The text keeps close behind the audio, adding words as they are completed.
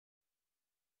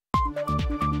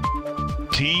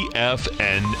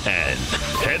TFNN.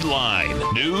 Headline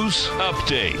News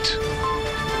Update.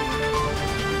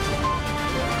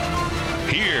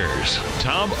 Here's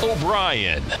Tom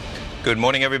O'Brien. Good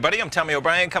morning, everybody. I'm Tommy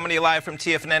O'Brien, coming to you live from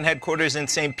TFNN headquarters in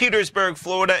St. Petersburg,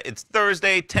 Florida. It's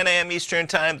Thursday, 10 a.m. Eastern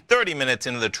Time, 30 minutes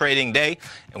into the trading day,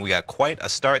 and we got quite a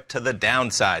start to the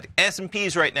downside.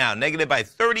 S&P's right now negative by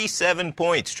 37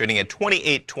 points, trading at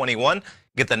 28.21.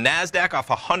 Get the NASDAQ off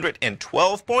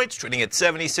 112 points, trading at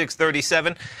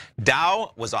 76.37.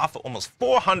 Dow was off almost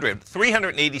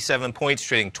 387 points,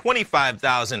 trading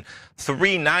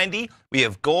 25,390. We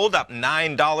have gold up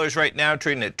 $9 right now,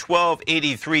 trading at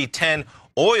 1283.10.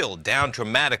 Oil down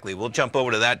dramatically. We'll jump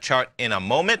over to that chart in a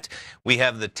moment. We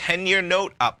have the 10-year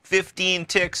note up 15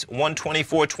 ticks,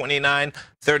 124.29.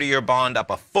 30-year bond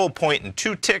up a full point and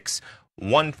 2 ticks,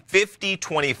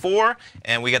 150.24,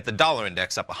 and we got the dollar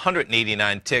index up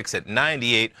 189 ticks at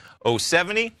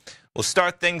 98.070. We'll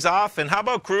start things off, and how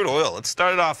about crude oil? Let's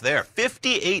start it off there.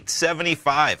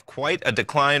 58.75, quite a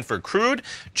decline for crude.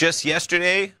 Just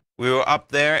yesterday, we were up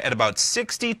there at about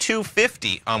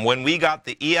 62.50 when we got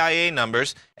the EIA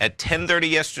numbers at 10:30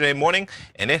 yesterday morning,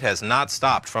 and it has not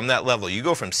stopped from that level. You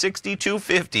go from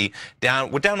 62.50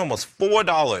 down, we're down almost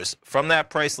 $4 from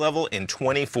that price level in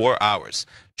 24 hours.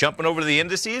 Jumping over to the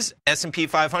indices, S&P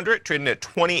 500 trading at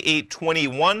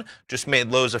 28.21, just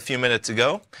made lows a few minutes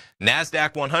ago.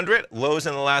 NASDAQ 100, lows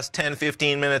in the last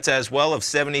 10-15 minutes as well of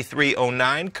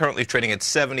 73.09, currently trading at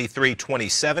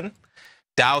 73.27.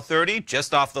 Dow 30,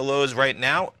 just off the lows right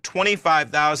now,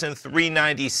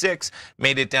 25,396,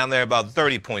 made it down there about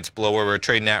 30 points below where we're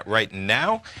trading at right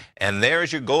now. And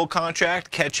there's your gold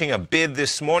contract catching a bid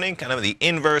this morning, kind of the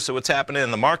inverse of what's happening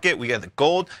in the market. We got the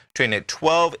gold trading at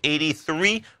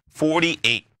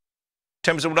 1283.48.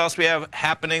 In terms of what else we have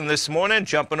happening this morning,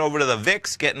 jumping over to the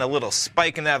VIX, getting a little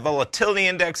spike in that volatility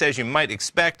index, as you might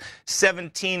expect,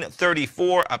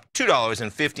 1734, up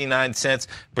 $2.59.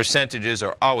 Percentages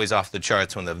are always off the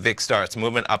charts when the VIX starts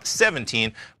moving, up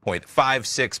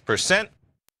 17.56%.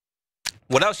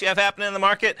 What else you have happening in the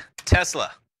market?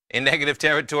 Tesla in negative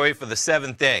territory for the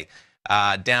 7th day,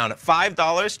 down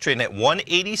 $5, trading at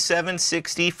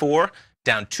 187.64.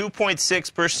 Down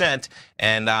 2.6%,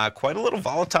 and quite a little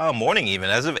volatile morning even.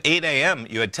 As of 8 a.m.,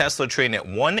 you had Tesla trading at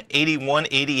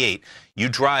 181.88. You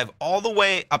drive all the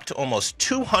way up to almost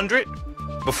 200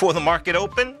 before the market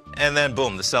opened, and then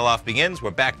boom, the sell-off begins. We're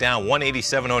back down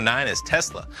 187.09 as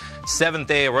Tesla, 7th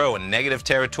day in a row in negative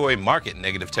territory, market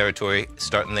negative territory,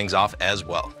 starting things off as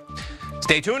well.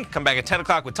 Stay tuned. Come back at 10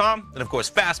 o'clock with Tom. And, of course,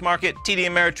 Fast Market, TD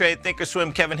Ameritrade,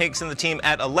 Thinkorswim, Kevin Higgs and the team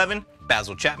at 11.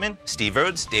 Basil Chapman, Steve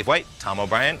Rhodes, Dave White, Tom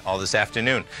O'Brien, all this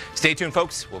afternoon. Stay tuned,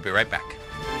 folks. We'll be right back.